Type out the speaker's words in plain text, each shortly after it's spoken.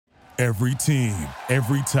Every team,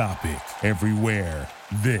 every topic, everywhere.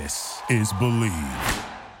 This is Believe.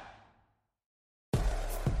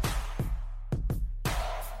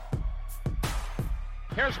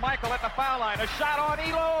 Here's Michael at the foul line. A shot on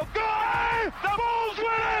Elo. Good! The Bulls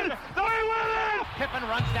win it! They win it! Pippen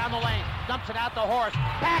runs down the lane, dumps it out the horse.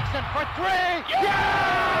 Paxson for three.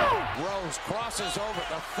 Yeah! Rose crosses over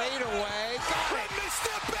the fadeaway. Let me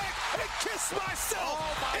step back and kiss myself.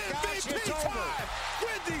 Oh my gosh, MVP it's over. time.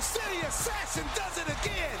 Windy City Assassin does it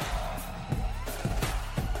again.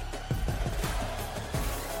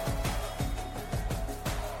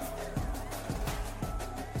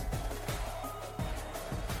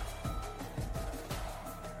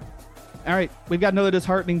 All right, we've got another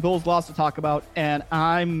disheartening Bulls loss to talk about, and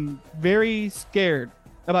I'm very scared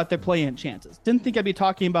about their play-in chances. Didn't think I'd be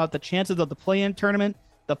talking about the chances of the play-in tournament,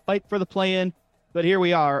 the fight for the play-in, but here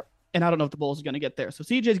we are, and I don't know if the Bulls are going to get there. So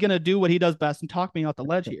CJ's going to do what he does best and talk me off the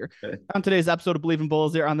ledge here. On today's episode of Believe in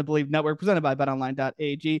Bulls here on the Believe Network, presented by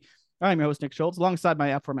BetOnline.ag. I'm your host, Nick Schultz, alongside my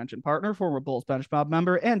aforementioned partner, former Bulls bench mob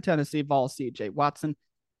member, and Tennessee Vol CJ Watson.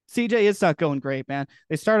 CJ, it's not going great, man.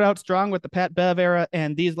 They started out strong with the Pat Bev era,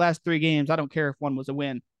 and these last three games, I don't care if one was a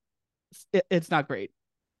win. It's not great.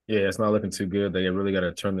 Yeah, it's not looking too good. They really got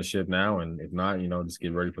to turn the ship now, and if not, just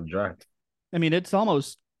get ready for the draft. I mean, it's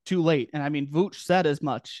almost too late, and I mean, Vooch said as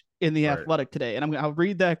much in The Athletic today, and I'll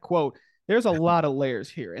read that quote. There's a lot of layers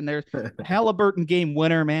here, and there's Halliburton game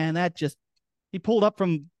winner, man. He pulled up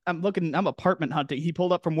from, I'm apartment hunting. He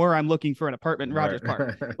pulled up from where I'm looking for an apartment in Rogers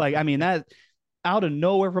Park. Like, I mean, that out of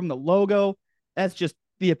nowhere from the logo, that's just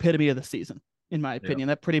the epitome of the season, in my opinion.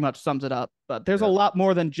 That pretty much sums it up. But there's a lot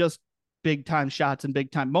more than just big time shots and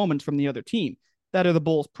big time moments from the other team that are the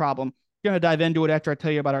Bulls' problem. Going to dive into it after I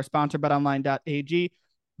tell you about our sponsor, BetOnline.ag.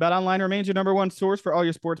 BetOnline remains your number one source for all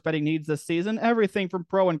your sports betting needs this season. Everything from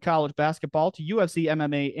pro and college basketball to UFC,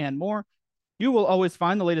 MMA, and more. You will always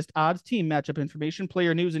find the latest odds, team matchup information,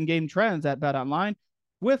 player news, and game trends at BetOnline.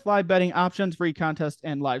 With live betting options, free contests,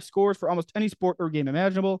 and live scores for almost any sport or game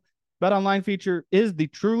imaginable. BetOnline feature is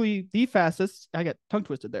truly the fastest. I got tongue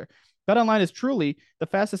twisted there. BetOnline is truly the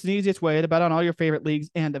fastest and easiest way to bet on all your favorite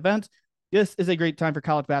leagues and events. This is a great time for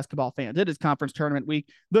college basketball fans. It is conference tournament week.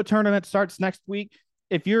 The tournament starts next week.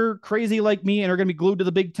 If you're crazy like me and are going to be glued to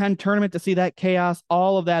the Big Ten tournament to see that chaos,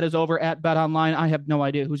 all of that is over at BetOnline. I have no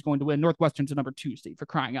idea who's going to win. Northwestern's the number 2 seed, for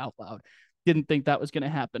crying out loud. Didn't think that was going to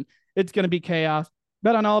happen. It's going to be chaos.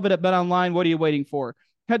 Bet on all of it at BetOnline. What are you waiting for?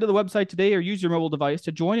 Head to the website today or use your mobile device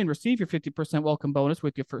to join and receive your 50% welcome bonus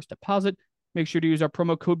with your first deposit. Make sure to use our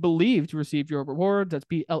promo code BELIEVE to receive your rewards. That's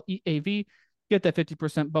BLEAV. Get that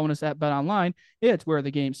 50% bonus at BetOnline. It's where the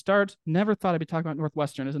game starts. Never thought I'd be talking about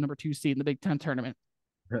Northwestern as a number 2 seed in the Big Ten tournament.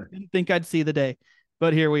 Didn't think I'd see the day,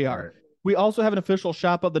 but here we are. Right. We also have an official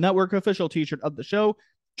Shop of the Network, official t-shirt of the show.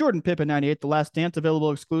 Jordan Pippen 98, The Last Dance,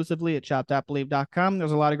 available exclusively at shop.believe.com.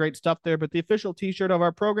 There's a lot of great stuff there, but the official t-shirt of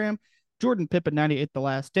our program, Jordan Pippen 98, The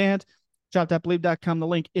Last Dance, shop.believe.com. The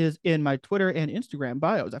link is in my Twitter and Instagram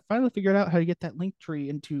bios. I finally figured out how to get that link tree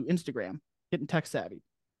into Instagram, getting tech savvy.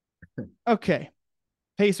 Okay.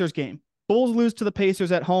 Pacers game. Bulls lose to the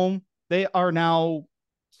Pacers at home. They are now,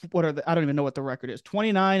 I don't even know what the record is.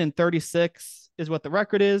 29-36 is what the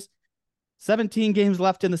record is. 17 games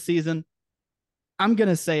left in the season. I'm going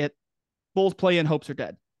to say it. Bulls play-in hopes are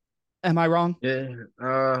dead. Am I wrong? Yeah,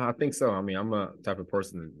 I think so. I mean, I'm a type of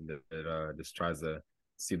person that just tries to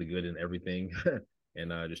see the good in everything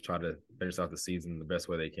and just try to finish out the season the best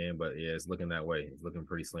way they can. But, yeah, it's looking that way. It's looking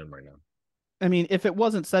pretty slim right now. I mean, if it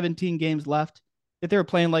wasn't 17 games left, if they were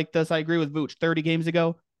playing like this, I agree with Vooch. 30 games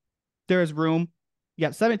ago, there's room. You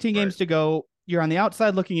got 17 games to go. You're on the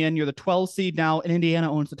outside looking in. You're the 12 seed now, and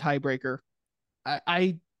Indiana owns the tiebreaker.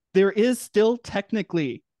 There is still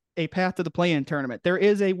technically a path to the play-in tournament. There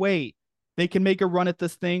is a way they can make a run at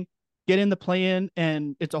this thing, get in the play-in,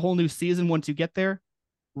 and it's a whole new season once you get there.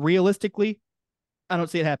 Realistically, I don't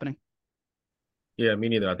see it happening. Yeah, me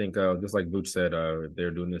neither. I think just like Vooch said, if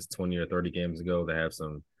they're doing this 20 or 30 games ago, they have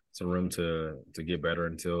some room to get better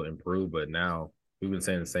until improve. But now we've been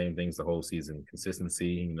saying the same things the whole season: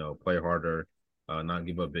 consistency, play harder, not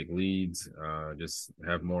give up big leads, just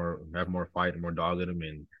have more fight and more dog in them.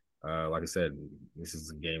 And like I said, this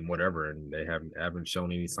is a game, whatever, and they haven't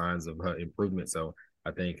shown any signs of improvement. So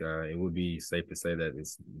I think it would be safe to say that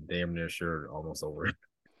it's damn near sure almost over.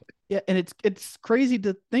 Yeah, and it's crazy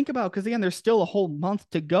to think about because, again, there's still a whole month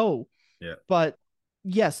to go. Yeah. But,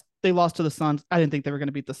 yes, they lost to the Suns. I didn't think they were going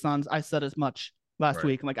to beat the Suns. I said as much last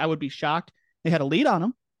week. I'm like, I would be shocked. They had a lead on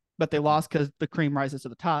them, but they lost because the cream rises to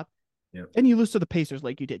the top. Yep. And you lose to the Pacers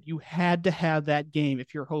like you did. You had to have that game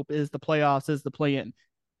if your hope is the playoffs, is the play-in.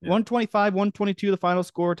 125, 122, the final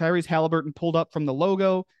score. Tyrese Halliburton pulled up from the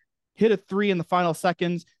logo, hit a three in the final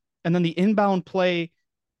seconds, and then the inbound play.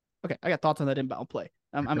 Okay, I got thoughts on that inbound play.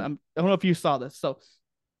 I don't know if you saw this. So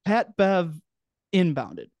Pat Bev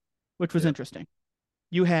inbounded, which was interesting.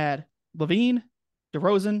 You had LaVine,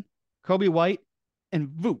 DeRozan, Kobe White, and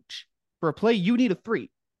Vooch. For a play, you need a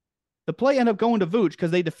three. The play ended up going to Vooch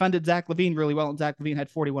because they defended Zach LaVine really well, and Zach LaVine had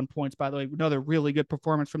 41 points, by the way. Another really good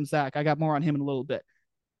performance from Zach. I got more on him in a little bit.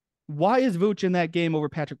 Why is Vooch in that game over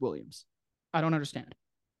Patrick Williams? I don't understand.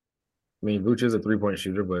 I mean, Vooch is a 3-point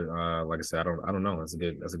shooter, but like I said, I don't know. That's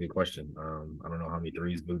a good question. I don't know how many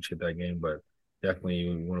threes Vooch hit that game, but definitely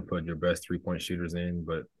you want to put your best 3-point shooters in,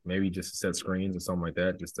 but maybe just to set screens or something like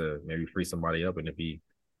that, just to maybe free somebody up. And if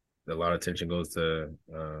a lot of attention goes to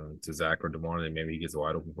Zach or DeMar, then maybe he gets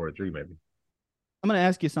wide open for a three, maybe. I'm going to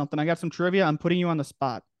ask you something. I got some trivia. I'm putting you on the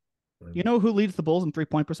spot. You know who leads the Bulls in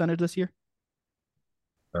 3-point percentage this year?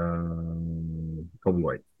 Kobe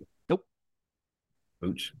White. Nope.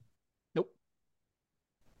 Vooch. Nope.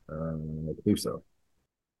 I believe so.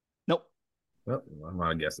 Nope. Well, I'm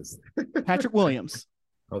out of guesses. Patrick Williams.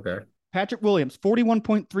 Okay. Patrick Williams,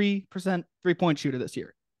 41.3% 3-point shooter this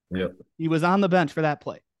year. Yep. He was on the bench for that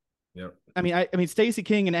play. Yep. I mean, Stacey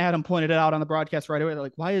King and Adam pointed it out on the broadcast right away. They're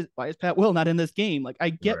like, why is Pat Will not in this game? Like,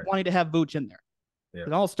 I get wanting to have Vooch in there. Yeah.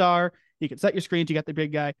 An all-star. You can set your screens. You got the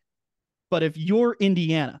big guy. But if you're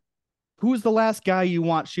Indiana, who's the last guy you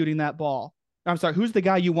want shooting that ball? I'm sorry, who's the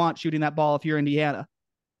guy you want shooting that ball if you're Indiana?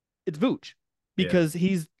 It's Vooch. Because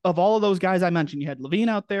he's, of all of those guys I mentioned, you had LaVine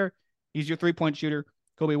out there. He's your 3-point shooter.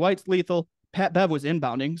 Kobe White's lethal. Pat Bev was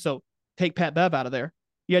inbounding, so take Pat Bev out of there.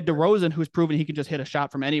 You had DeRozan, who's proven he can just hit a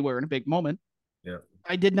shot from anywhere in a big moment. Yeah.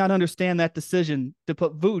 I did not understand that decision to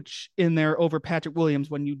put Vooch in there over Patrick Williams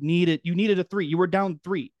when you needed a three. You were down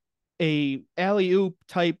 3. A alley-oop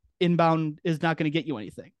type inbound is not going to get you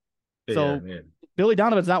anything. Billy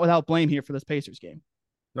Donovan's not without blame here for this Pacers game.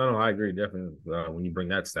 No, I agree. Definitely. When you bring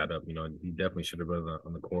that stat up, he definitely should have been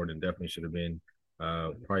on the court and definitely should have been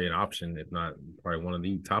probably an option, if not probably one of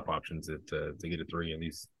the top options to get a three, at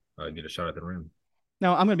least get a shot at the rim.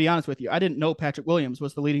 Now, I'm going to be honest with you. I didn't know Patrick Williams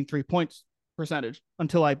was the leading 3-point percentage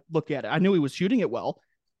until I looked at it. I knew he was shooting it well.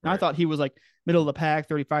 Right. I thought he was like middle of the pack,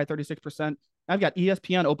 35, 36%. I've got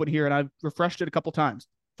ESPN open here, and I've refreshed it a couple times.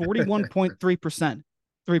 41.3%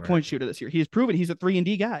 3-point shooter this year. He's proven he's a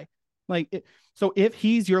 3-and-D guy. So if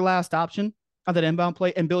he's your last option on that inbound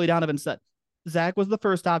play, and Billy Donovan said, Zach was the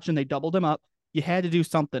first option. They doubled him up. You had to do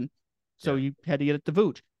something. So you had to get it to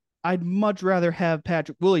Vooch. I'd much rather have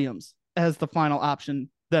Patrick Williams as the final option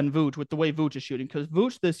than Vooch with the way Vooch is shooting, because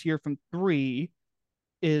Vooch this year from 3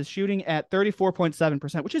 is shooting at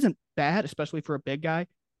 34.7%, which isn't bad, especially for a big guy.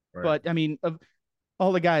 Right. But I mean, of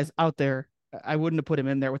all the guys out there, I wouldn't have put him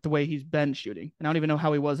in there with the way he's been shooting. And I don't even know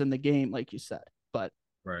how he was in the game, like you said, but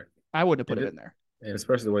I wouldn't have put him in there. And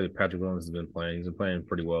especially the way that Patrick Williams has been playing. He's been playing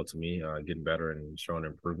pretty well to me, getting better and showing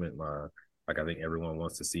improvement. Like I think everyone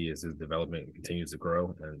wants to see as his development continues to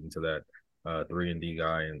grow and into that 3-and-D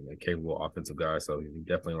guy and a capable offensive guy. So he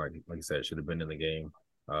definitely, like you said, should have been in the game,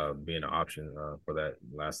 being an option for that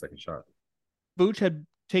last second shot. Vooch had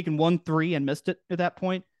taken 1 3 and missed it at that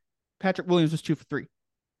point. Patrick Williams was 2 for 3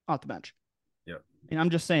 off the bench. Yeah. And I'm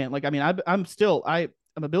just saying, I'm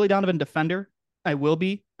a Billy Donovan defender. I will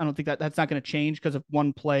be. I don't think that's not going to change because of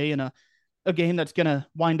one play in a game that's going to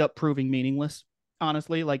wind up proving meaningless.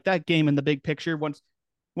 Honestly, like that game in the big picture, once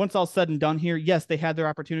all said and done here, yes, they had their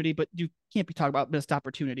opportunity, but you can't be talking about missed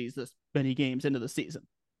opportunities this many games into the season.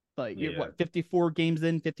 You're 54 games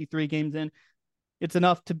in, 53 games in. It's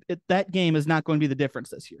enough that game is not going to be the difference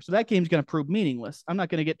this year. So that game's going to prove meaningless. I'm not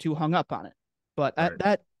going to get too hung up on it, but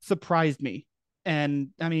that surprised me. And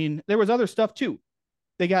I mean, there was other stuff too.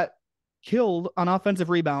 They got killed on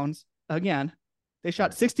offensive rebounds. Again, they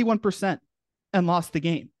shot 61% and lost the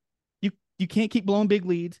game. You can't keep blowing big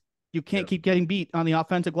leads. You can't keep getting beat on the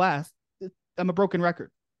offensive glass. I'm a broken record.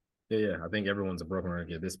 Yeah. I think everyone's a broken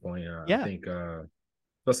record at this point. I think,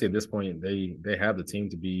 especially at this point, they have the team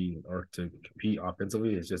to compete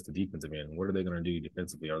offensively. It's just the defensive end. What are they going to do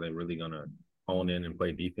defensively? Are they really going to hone in and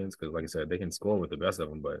play defense? Because, like I said, they can score with the best of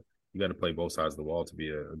them, but you got to play both sides of the wall to be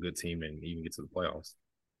a good team and even get to the playoffs.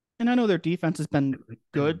 And I know their defense has been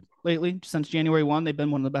good lately. Since January 1, they've been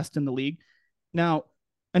one of the best in the league. Now,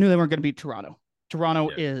 I knew they weren't going to beat Toronto.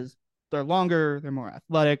 They're longer, they're more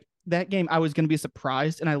athletic. That game, I was going to be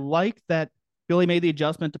surprised. And I like that Billy made the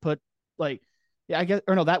adjustment to put that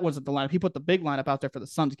wasn't the lineup. He put the big lineup out there for the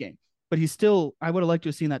Suns game. But I would have liked to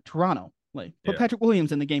have seen that Toronto. Put Patrick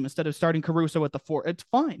Williams in the game instead of starting Caruso at the 4. It's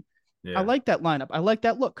fine. Yeah. I like that lineup. I like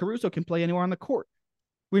that look. Caruso can play anywhere on the court.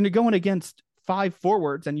 When you're going against 5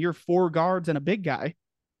 forwards and you're 4 guards and a big guy.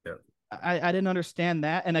 Yeah. I didn't understand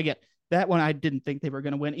that. And again, that one I didn't think they were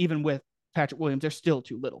going to win, even with Patrick Williams. They're still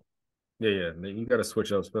too little. Yeah. You got to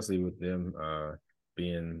switch up, especially with them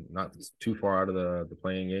being not too far out of the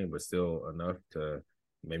playing game, but still enough to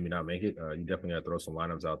maybe not make it. You definitely got to throw some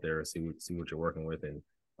lineups out there and see what you're working with, and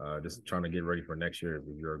just trying to get ready for next year. If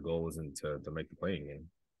your goal isn't to make the playing game.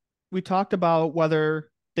 We talked about whether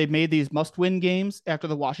they made these must-win games after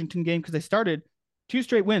the Washington game because they started 2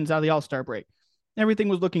 straight wins out of the All-Star break. Everything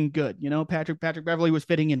was looking good. You know, Patrick Beverley was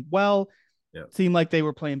fitting in well. Yeah. Seemed like they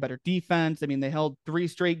were playing better defense. I mean, they held 2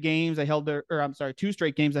 straight games. They held their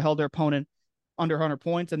opponent under 100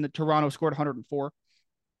 points, and the Toronto scored 104.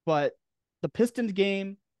 But the Pistons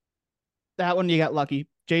game, that one you got lucky.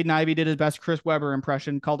 Jaden Ivey did his best Chris Webber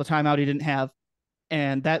impression, called a timeout he didn't have,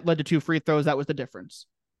 and that led to 2 free throws. That was the difference.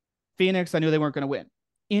 Phoenix, I knew they weren't going to win.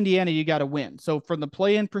 Indiana, you got to win. So from the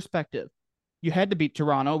play-in perspective, you had to beat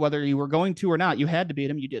Toronto, whether you were going to or not. You had to beat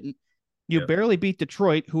them. You didn't. You barely beat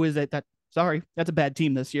Detroit, who is that's a bad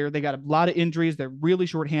team this year. They got a lot of injuries. They're really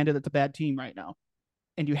shorthanded. That's a bad team right now.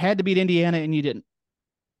 And you had to beat Indiana, and you didn't.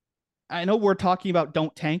 I know we're talking about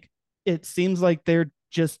don't tank. It seems like they're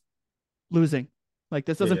just losing. Like,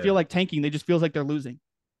 this doesn't feel like tanking. They just feels like they're losing.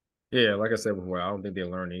 Yeah, like I said before, I don't think they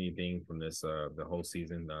learned anything from this the whole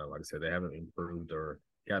season. Like I said, they haven't improved or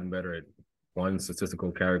gotten better at one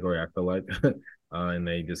statistical category, I feel like. And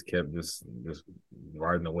they just kept just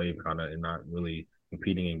riding the wave kind of and not really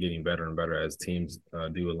competing and getting better and better as teams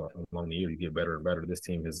do along the year. You get better and better. This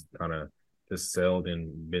team has kind of just sailed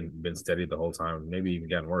and been steady the whole time, maybe even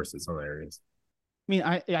gotten worse in some areas. I mean,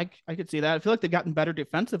 I could see that. I feel like they've gotten better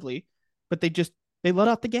defensively, but they let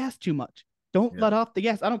off the gas too much. Don't let off the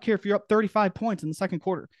gas. I don't care if you're up 35 points in the second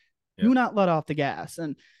quarter. Do not let off the gas.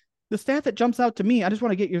 And the stat that jumps out to me, I just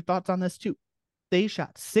want to get your thoughts on this too. They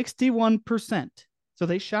shot 61%. So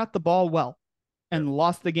they shot the ball well and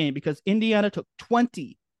lost the game because Indiana took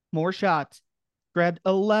 20 more shots, grabbed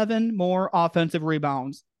 11 more offensive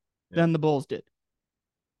rebounds than the Bulls did.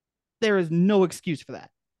 There is no excuse for that,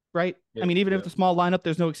 right? I mean, even if it's a small lineup,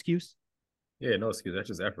 there's no excuse. Yeah, no excuse. That's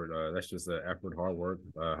just effort. That's just effort, hard work.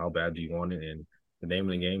 How bad do you want it? And the name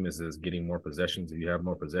of the game is getting more possessions. If you have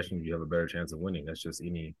more possessions, you have a better chance of winning. That's just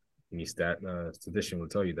any statistician will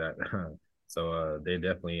tell you that. So they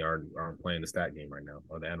definitely aren't playing the stat game right now,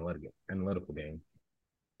 or the analytical game.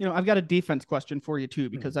 You know, I've got a defense question for you too,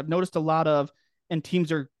 because I've noticed a lot of, and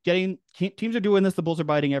teams are doing this. The Bulls are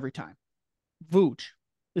biting every time. Vooch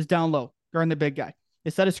is down low, guarding the big guy.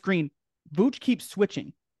 They set a screen. Vooch keeps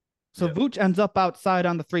switching. So Vooch ends up outside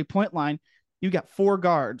on the 3-point line. You got 4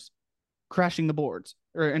 guards crashing the boards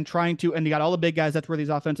and you got all the big guys. That's where these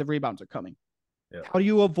offensive rebounds are coming. Yeah. How do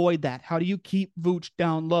you avoid that? How do you keep Vooch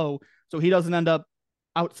down low so he doesn't end up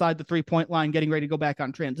outside the 3-point line getting ready to go back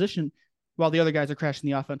on transition while the other guys are crashing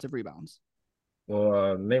the offensive rebounds?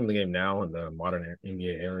 Well, the name of the game now in the modern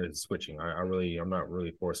NBA era is switching. I'm not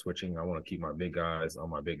really for switching. I want to keep my big guys on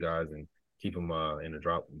my big guys and keep them in a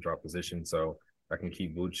drop position. So I can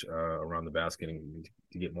keep Vooch around the basket and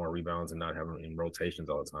to get more rebounds and not have him in rotations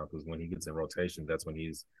all the time. Because when he gets in rotations, that's when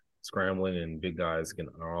he's scrambling, and big guys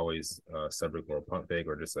are always subject for a pump fake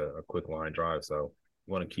or just a quick line drive. So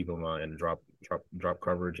you want to keep him in drop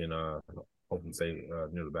coverage and hope and stay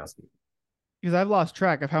near the basket. Because I've lost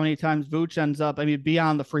track of how many times Vooch ends up,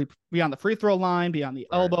 beyond the free throw line, beyond the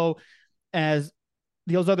elbow, as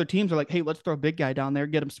those other teams are like, hey, let's throw a big guy down there,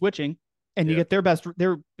 get him switching. And you get they're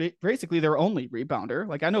basically their only rebounder.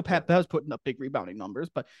 Like, I know Pat Bev's putting up big rebounding numbers,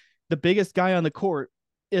 but the biggest guy on the court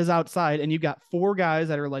is outside, and you got 4 guys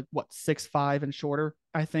that are like 6'5" and shorter,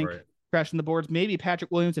 I think, crashing the boards. Maybe Patrick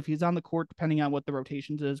Williams, if he's on the court, depending on what the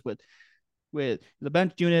rotations is with the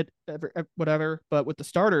bench unit, whatever. But with the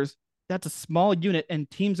starters, that's a small unit, and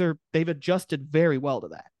they've adjusted very well to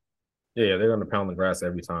that. Yeah, they're going to pound the grass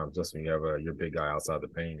every time, just when you have your big guy outside the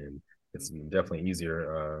paint, and it's definitely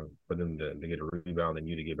easier for them to get a rebound than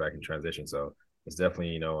you to get back in transition. So it's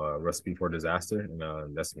definitely, a recipe for disaster,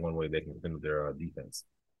 and that's one way they can defend their defense.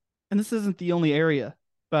 And this isn't the only area,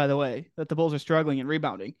 by the way, that the Bulls are struggling in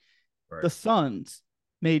rebounding. Right. The Suns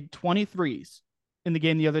made 23s in the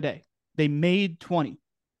game the other day. They made 20.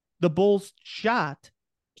 The Bulls shot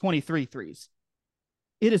 23 threes.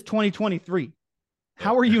 It is 2023.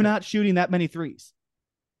 How are you not shooting that many threes?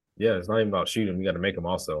 Yeah, it's not even about shooting. You got to make them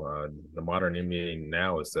also. The modern NBA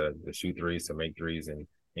now is to shoot threes, to make threes, and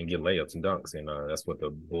get layups and dunks. And that's what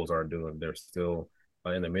the Bulls aren't doing. They're still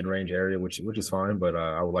in the mid-range area, which is fine. But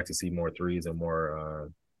I would like to see more threes and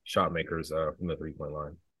more shot makers from the 3-point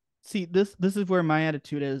line. See, this is where my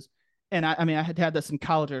attitude is. And I had this in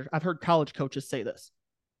college. I've heard college coaches say this.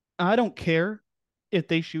 I don't care if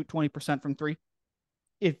they shoot 20% from three.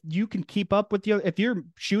 If you can keep up with if you're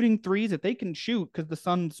shooting threes, if they can shoot, because the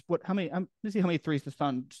Suns, let's see how many threes the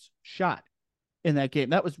Suns shot in that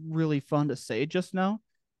game. That was really fun to say just now.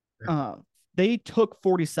 They took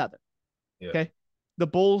 47. Yeah. Okay. The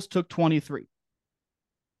Bulls took 23.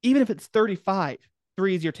 Even if it's 35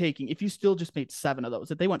 threes you're taking, if you still just made 7 of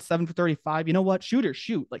those, if they went 7 for 35, you know what? Shooters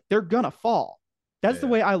shoot. Like, they're going to fall. That's the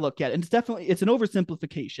way I look at it. And it's an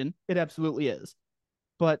oversimplification. It absolutely is.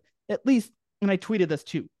 But at least, and I tweeted this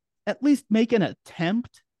too, at least make an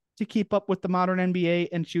attempt to keep up with the modern NBA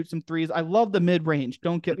and shoot some threes. I love the mid-range.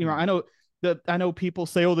 Don't get me wrong. I know people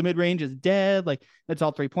say, oh, the mid-range is dead. Like, it's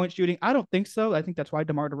all 3-point shooting. I don't think so. I think that's why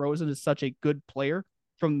DeMar DeRozan is such a good player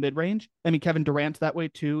from mid-range. I mean, Kevin Durant's that way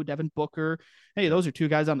too. Devin Booker. Hey, those are 2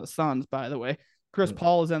 guys on the Suns, by the way. Chris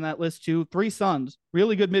Paul is on that list too. 3 Suns,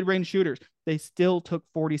 really good mid-range shooters. They still took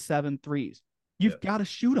 47 threes. You've got to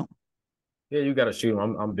shoot them. Yeah, you got to shoot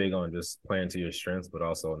them. I'm big on just playing to your strengths, but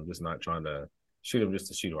also I'm just not trying to shoot them just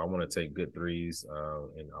to shoot them. I want to take good threes,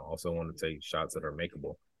 and I also want to take shots that are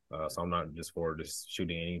makeable. So I'm not just for just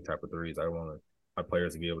shooting any type of threes. I want my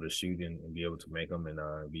players to be able to shoot and be able to make them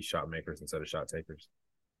and be shot makers instead of shot takers.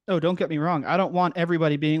 Oh, don't get me wrong. I don't want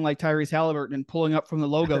everybody being like Tyrese Halliburton and pulling up from the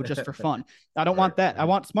logo just for fun. I don't want that. I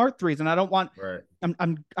want smart threes, and I don't want. Right.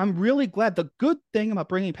 I'm really glad. The good thing about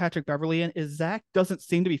bringing Patrick Beverley in is Zach doesn't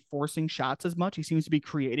seem to be forcing shots as much. He seems to be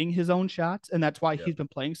creating his own shots, and that's why he's been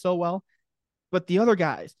playing so well. But the other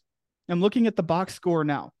guys, I'm looking at the box score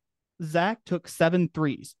now. Zach took 7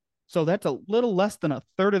 threes, so that's a little less than a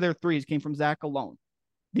third of their threes came from Zach alone.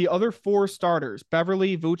 The other 4 starters,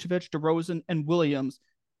 Beverley, Vucevic, DeRozan, and Williams,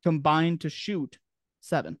 combined to shoot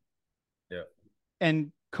 7. Yeah.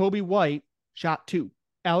 And Kobe White shot 2.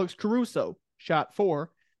 Alex Caruso shot 4.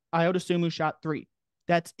 Ayo Dosunmu shot 3.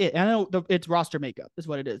 That's it. And I know it's roster makeup is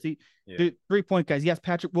what it is. The 3-point guys. Yes,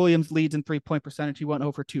 Patrick Williams leads in 3-point percentage. He went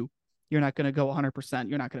 0 for 2. You're not going to go 100%.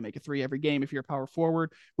 You're not going to make a 3 every game if you're a power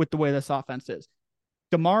forward with the way this offense is.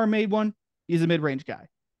 DeMar made one. He's a mid-range guy.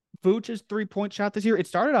 Vooch's 3-point shot this year, it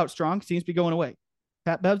started out strong. Seems to be going away.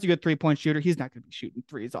 Pat Bev's a good 3-point shooter. He's not going to be shooting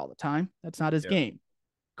threes all the time. That's not his game.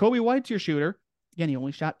 Kobe White's your shooter. Again, he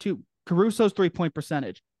only shot 2. Caruso's 3-point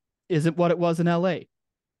percentage isn't what it was in LA.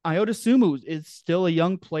 Ayo Dosunmu is still a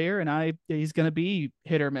young player, and he's going to be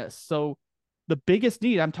hit or miss. So the biggest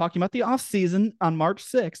need, I'm talking about the offseason on March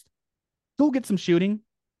 6th, go get some shooting,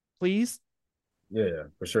 please. Yeah,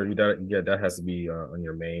 for sure. That has to be on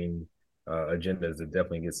your main agenda, is to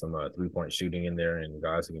definitely get some 3-point shooting in there and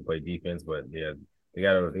guys who can play defense. But yeah, they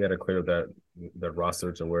gotta clear the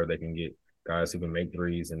roster to where they can get guys who can make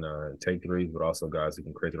threes and take threes, but also guys who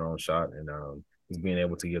can create their own shot. And just being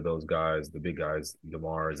able to give those guys, the big guys,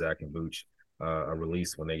 DeMar, Zach, and Vooch, a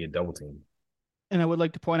release when they get double teamed. And I would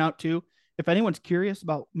like to point out too, if anyone's curious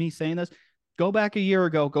about me saying this, go back a year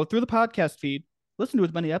ago, go through the podcast feed, listen to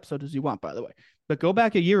as many episodes as you want, by the way, but go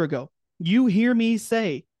back a year ago. You hear me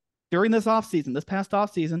say during this past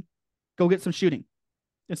offseason, go get some shooting.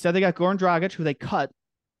 Instead, they got Goran Dragic, who they cut.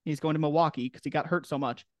 He's going to Milwaukee because he got hurt so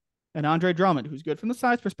much. And Andre Drummond, who's good from the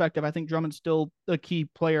size perspective. I think Drummond's still a key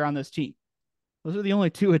player on this team. Those are the only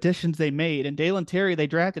 2 additions they made. And Dalen Terry, they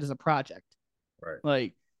drafted as a project.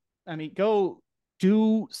 Right. Go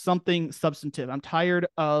do something substantive. I'm tired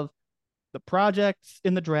of the projects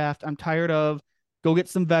in the draft. I'm tired of go get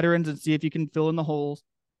some veterans and see if you can fill in the holes.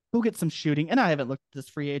 Go get some shooting. And I haven't looked at this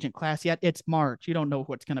free agent class yet. It's March. You don't know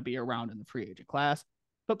what's going to be around in the free agent class.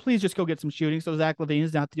 But please just go get some shooting so Zach LaVine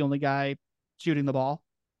is not the only guy shooting the ball.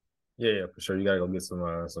 Yeah, for sure. You got to go get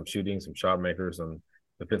some shooting, some shot makers, some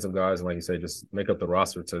defensive guys. And like you say, just make up the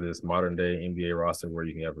roster to this modern-day NBA roster where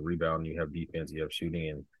you can have a rebound, you have defense, you have shooting,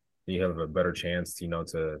 and you have a better chance, to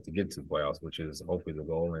get to the playoffs, which is hopefully the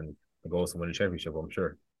goal. And the goal is to win a championship, I'm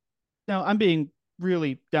sure. Now, I'm being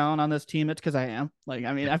really down on this team. It's because I am.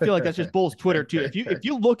 I feel like that's just Bulls Twitter too. If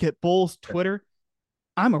you look at Bulls Twitter,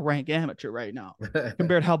 I'm a rank amateur right now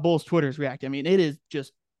compared to how Bulls Twitter's reacting. It is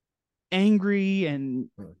just angry and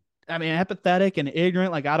apathetic and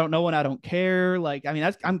ignorant. I don't know and I don't care.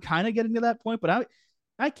 I'm kind of getting to that point, but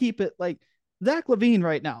I keep it like Zach LaVine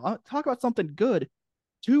right now. I'll talk about something good.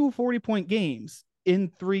 2 40-point games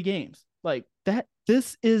in 3 games.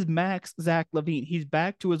 This is max Zach LaVine. He's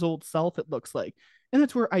back to his old self, it looks like. And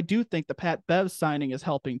that's where I do think the Pat Bev signing is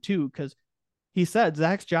helping too, because he said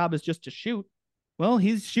Zach's job is just to shoot. Well,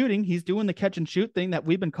 he's shooting. He's doing the catch and shoot thing that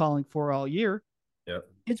we've been calling for all year. Yep.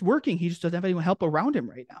 It's working. He just doesn't have anyone help around him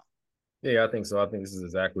right now. Yeah, I think so. I think this is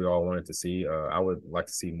exactly what I wanted to see. I would like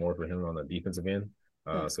to see more for him on the defensive end,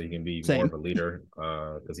 so he can be more of a leader.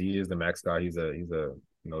 Because he is the max guy. He's a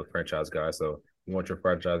franchise guy. So You want your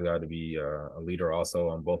franchise guy to be a leader also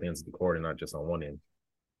on both ends of the court and not just on one end.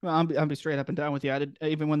 Well, I'll be straight up and down with you.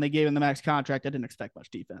 Even when they gave him the max contract, I didn't expect much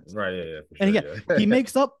defense. Right, yeah. For sure, and again, he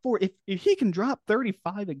makes up for if he can drop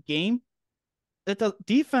 35 a game, that the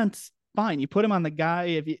defense, fine. You put him on the guy.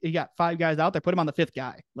 If you got 5 guys out there, put him on the 5th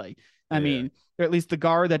guy. Like, I mean, or at least the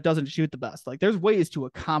guard that doesn't shoot the best. Like, there's ways to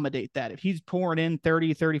accommodate that. If he's pouring in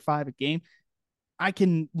 30, 35 a game, I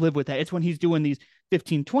can live with that. It's when he's doing these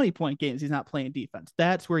 15, 20-point games, he's not playing defense.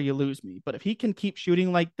 That's where you lose me. But if he can keep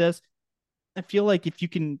shooting like this, I feel like if you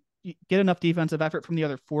can get enough defensive effort from the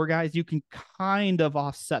other 4 guys, you can kind of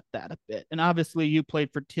offset that a bit. And obviously you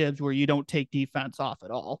played for Tibbs where you don't take defense off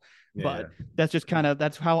at all. Yeah. But that's just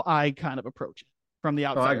that's how I kind of approach it from the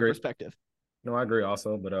outside perspective. No, I agree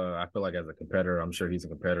also. But I feel like as a competitor, I'm sure he's a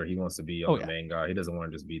competitor. He wants to be the main guy. He doesn't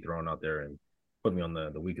want to just be thrown out there and put me on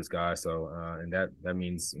the weakest guy. So, and that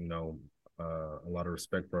means, a lot of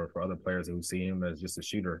respect for other players who see him as just a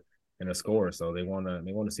shooter and a scorer. So they want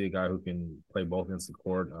to see a guy who can play both ends of the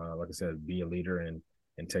court. Like I said, be a leader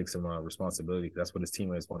and take some responsibility. That's what his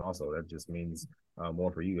teammates want. Also, that just means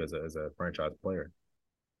more for you as a franchise player.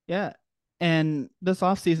 Yeah, and this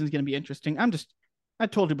offseason is going to be interesting. I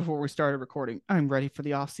told you before we started recording, I'm ready for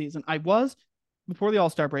the offseason. I was before the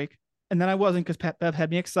All-Star break, and then I wasn't because Pat Bev had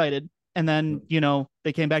me excited. And then,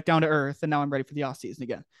 they came back down to earth, and now I'm ready for the offseason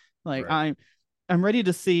again. Like, right. I'm ready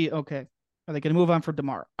to see, okay, are they going to move on for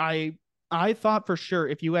DeMar? I thought for sure,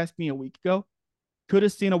 if you asked me a week ago, could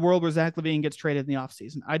have seen a world where Zach LaVine gets traded in the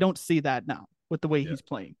offseason. I don't see that now with the way he's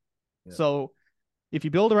playing. Yeah. So if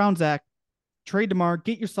you build around Zach, trade DeMar,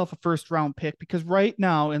 get yourself a first-round pick, because right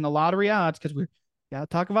now in the lottery odds, because we got to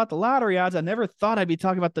talk about the lottery odds. I never thought I'd be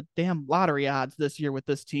talking about the damn lottery odds this year with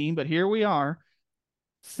this team, but here we are.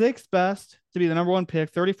 6th best to be the number 1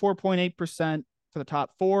 pick, 34.8% for the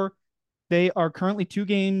top 4. They are currently 2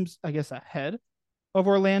 games, I guess, ahead of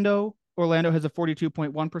Orlando. Orlando has a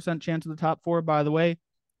 42.1% chance of the top 4, by the way.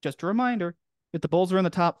 Just a reminder, if the Bulls are in the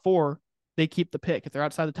top 4, they keep the pick. If they're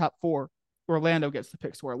outside the top 4, Orlando gets the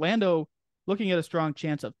pick. So Orlando looking at a strong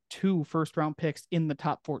chance of 2 first-round picks in the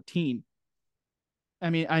top 14. I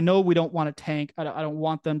mean, I know we don't want to tank. I don't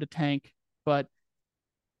want them to tank, but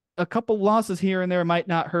a couple losses here and there might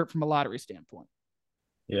not hurt from a lottery standpoint.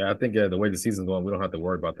 Yeah, I think the way the season's going, we don't have to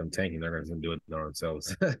worry about them tanking. They're going to do it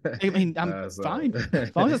themselves. I mean, I'm fine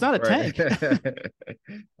as long as it's not a tank.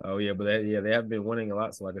 Oh yeah, but they have been winning a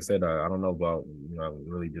lot. So like I said, I don't know about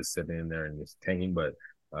really just sitting in there and just tanking, but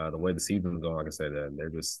the way the season's going, like I said, they're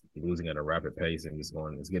just losing at a rapid pace and just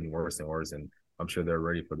going. It's getting worse and worse, and I'm sure they're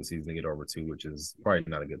ready for the season to get over too, which is probably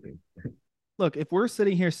not a good thing. Look, if we're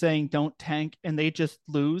sitting here saying don't tank and they just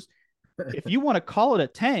lose, if you want to call it a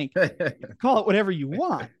tank, call it whatever you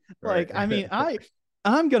want. Right. Like, I mean,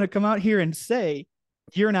 I'm going to come out here and say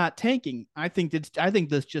you're not tanking. I think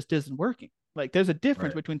this just isn't working. Like, there's a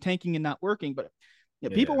difference between tanking and not working. But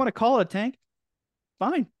if people want to call it a tank,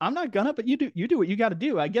 fine. I'm not gonna, but you do what you got to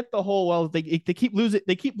do. I get the whole, they keep losing,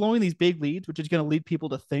 they keep blowing these big leads, which is going to lead people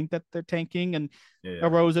to think that they're tanking, and a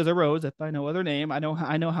rose is a rose. If I know other name, I know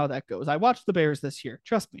how that goes. I watched the Bears this year.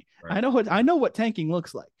 Trust me. Right. I know what tanking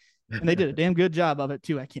looks like, and they did a damn good job of it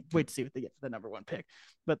too. I can't wait to see what they get for the number 1 pick.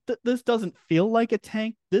 But this doesn't feel like a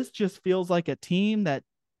tank. This just feels like a team that,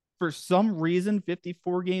 for some reason,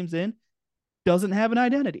 54 games in, doesn't have an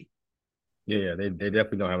identity. Yeah, they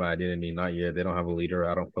definitely don't have an identity. Not yet. They don't have a leader.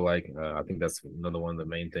 I don't feel like. I think that's another one of the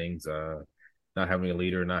main things. Not having a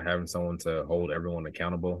leader, not having someone to hold everyone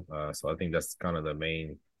accountable. So I think that's kind of the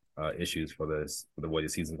main issues for the way the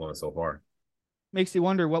season's going so far. Makes you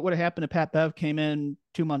wonder what would have happened if Pat Bev came in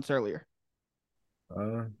 2 months earlier.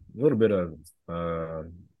 A little bit of a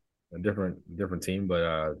different team, but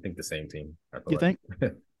I think the same team. You think?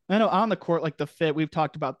 I know on the court, like the fit, we've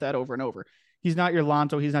talked about that over and over. He's not your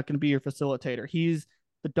Lonzo. He's not going to be your facilitator. He's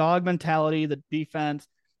the dog mentality, the defense.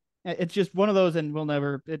 It's just one of those, and we'll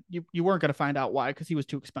never. You weren't going to find out why, because he was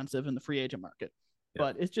too expensive in the free agent market. Yeah.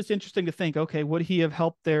 But it's just interesting to think, okay, would he have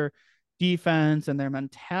helped their defense and their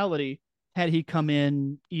mentality had he come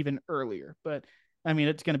in even earlier? But I mean,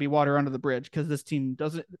 it's going to be water under the bridge, because this team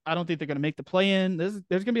doesn't. I don't think they're going to make the play-in. There's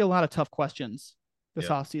going to be a lot of tough questions this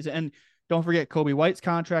offseason, and don't forget, Kobe White's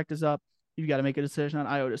contract is up. You've got to make a decision on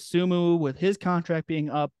Ayo Dosunmu with his contract being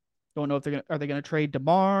up. Don't know if they're going to trade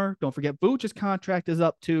DeMar. Don't forget Vooch's contract is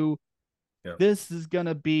up too. Yep. This is going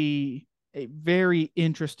to be a very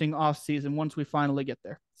interesting offseason once we finally get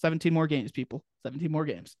there. 17 more games, people. 17 more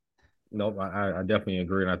games. Nope, I definitely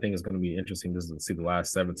agree. And I think it's going to be interesting just to see the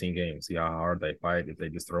last 17 games, see how hard they fight, if they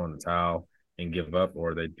just throw in the towel and give up,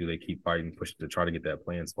 or do they keep fighting, push to try to get that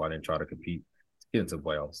playing spot and try to compete to get into the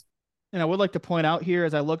playoffs. And I would like to point out here,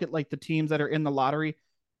 as I look at like the teams that are in the lottery,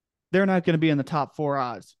 they're not going to be in the top 4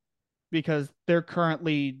 odds because they're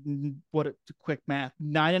currently, quick math,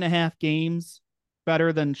 9.5 games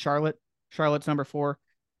better than Charlotte. Charlotte's number 4.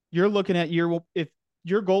 You're looking at if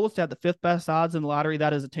your goal is to have the 5th best odds in the lottery,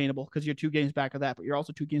 that is attainable because you're 2 games back of that, but you're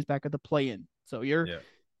also 2 games back of the play-in. So you're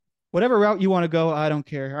whatever route you want to go. I don't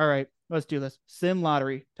care. All right, let's do this. Sim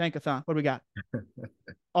lottery, Tankathon. What do we got?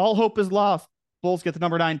 All hope is lost. Bulls get the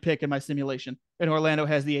number 9 pick in my simulation, and Orlando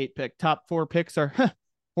has the 8 pick. Top 4 picks are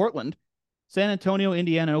Portland, San Antonio,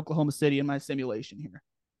 Indiana, and Oklahoma City in my simulation here.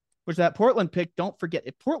 Which that Portland pick, don't forget,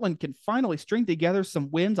 if Portland can finally string together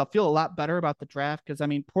some wins, I'll feel a lot better about the draft because, I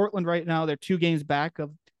mean, Portland right now, they're 2 games back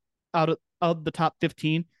out of the top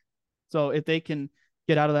 15. So if they can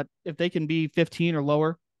get out of that, if they can be 15 or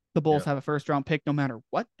lower, the Bulls have a first-round pick no matter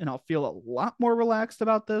what, and I'll feel a lot more relaxed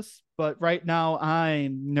about this. But right now,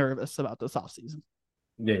 I'm nervous about this offseason.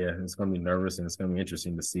 Yeah, it's going to be nervous, and it's going to be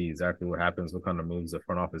interesting to see exactly what happens, what kind of moves the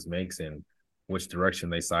front office makes, and which direction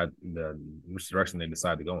they decide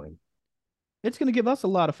to go in. It's going to give us a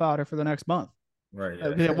lot of fodder for the next month. Right.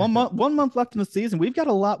 Yeah. 1 month left in the season. We've got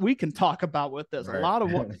a lot we can talk about with this. Right. A lot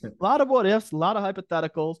of what ifs, a lot of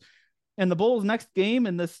hypotheticals. And the Bulls' next game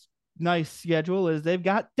in this nice schedule is they've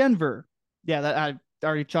got Denver. Yeah, I'm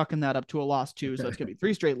already chalking that up to a loss too. So it's going to be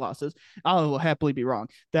 3 straight losses. I will happily be wrong.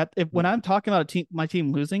 When I'm talking about my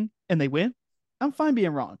team losing and they win, I'm fine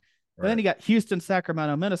being wrong. But then you got Houston,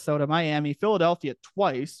 Sacramento, Minnesota, Miami, Philadelphia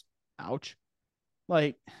twice. Ouch.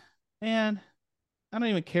 Like, man, I don't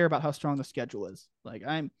even care about how strong the schedule is. Like,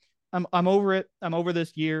 I'm over it. I'm over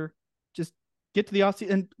this year. Just get to the offseason.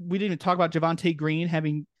 And we didn't even talk about Javonte Green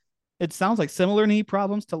having, it sounds like similar knee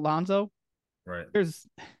problems to Lonzo. Right.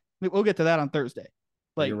 We'll get to that on Thursday.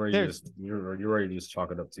 Like, you're ready to just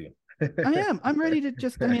chalk it up to you. I am. I'm ready to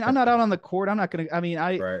just, I mean, I'm not out on the court. I'm not going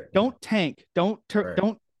to, don't tank. Don't.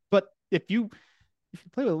 But if you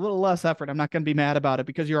play with a little less effort, I'm not going to be mad about it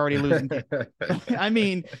because you're already losing. I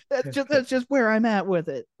mean, that's just where I'm at with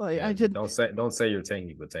it. Like, don't say you're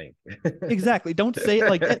tanking, but tank. Exactly. Don't say it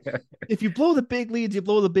like that. If you blow the big leads, you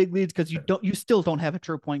blow the big leads because you still don't have a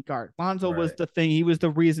true point guard. Lonzo was the thing. He was the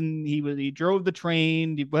reason he drove the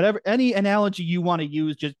train. Whatever, any analogy you want to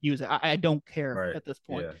use, just use it. I don't care at this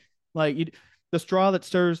point. Yeah. Like the straw that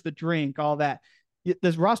stirs the drink, all that.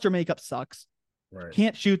 This roster makeup sucks. Right.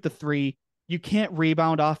 Can't shoot the 3. You can't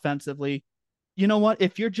rebound offensively. You know what?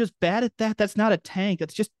 If you're just bad at that, that's not a tank.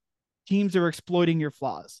 That's just teams are exploiting your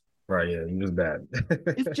flaws. Right. Yeah. You're just bad.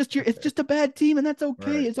 It's just a bad team, and that's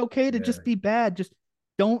okay. Right. It's okay to just be bad. Just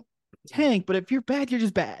don't tank. But if you're bad, you're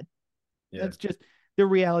just bad. Yeah. That's just the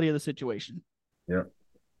reality of the situation. Yeah.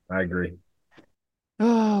 I agree.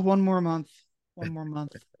 Oh, one more month.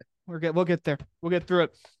 We'll get there. We'll get through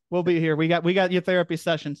it. We'll be here. We got your therapy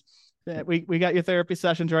sessions. We got your therapy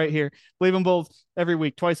sessions right here. Believe in Bulls every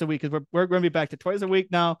week, twice a week, because we're going to be back to twice a week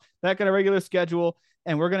now. That kind of regular schedule,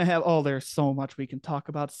 and we're going to have there's so much we can talk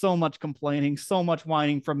about, so much complaining, so much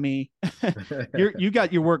whining from me. You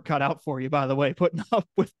got your work cut out for you, by the way, putting up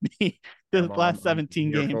with me the last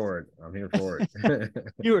 17 games. I'm here for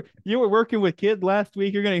it. You were working with kids last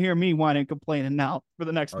week. You're going to hear me whining and complaining now for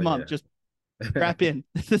the next month. Yeah. Just wrap in.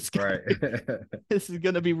 This is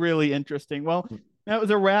going to be really interesting. Well, that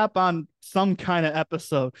was a wrap on some kind of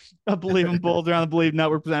episode of Believe in Bulls around the Believe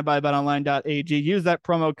Network, presented by BetOnline.ag. Use that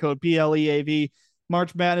promo code BLEAV.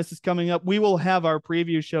 March Madness is coming up. We will have our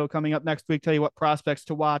preview show coming up next week. Tell you what prospects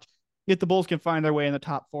to watch if the Bulls can find their way in the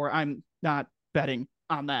top 4. I'm not betting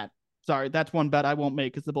on that. Sorry, that's one bet I won't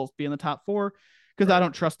make, is the Bulls be in the top 4 because I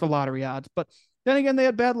don't trust the lottery odds. But then again, they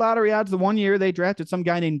had bad lottery odds. The one year they drafted some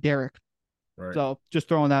guy named Derek. Right. So just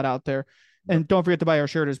throwing that out there. And don't forget to buy our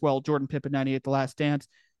shirt as well. Jordan Pippen 98, The Last Dance.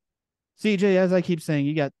 CJ, as I keep saying,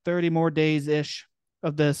 you got 30 more days-ish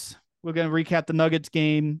of this. We're going to recap the Nuggets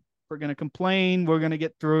game. We're going to complain. We're going to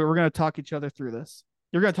get through it. We're going to talk each other through this.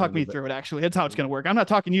 You're going to talk me through it, actually. That's how it's going to work. I'm not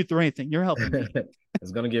talking you through anything. You're helping me.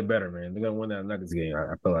 It's going to get better, man. They're going to win that Nuggets game.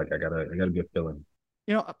 I feel like I got a good feeling.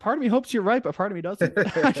 You know, part of me hopes you're right, but part of me doesn't.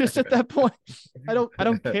 Just at that point, I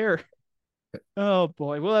don't care. Oh,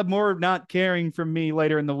 boy. We'll have more not caring from me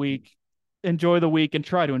later in the week. Enjoy the week and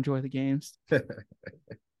try to enjoy the games.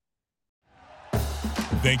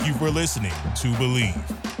 Thank you for listening to Believe.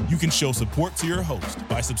 You can show support to your host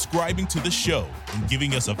by subscribing to the show and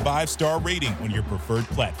giving us a 5-star rating on your preferred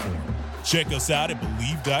platform. Check us out at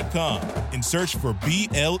Believe.com and search for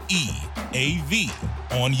BLEAV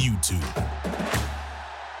on YouTube.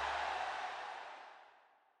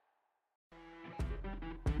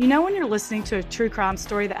 You know, when you're listening to a true crime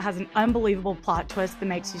story that has an unbelievable plot twist that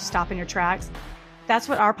makes you stop in your tracks? That's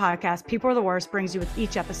what our podcast, People Are the Worst, brings you with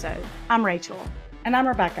each episode. I'm Rachel. And I'm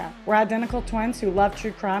Rebecca. We're identical twins who love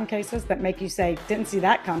true crime cases that make you say, didn't see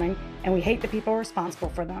that coming, and we hate the people responsible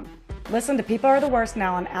for them. Listen to People Are the Worst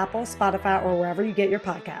now on Apple, Spotify, or wherever you get your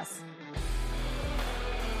podcasts.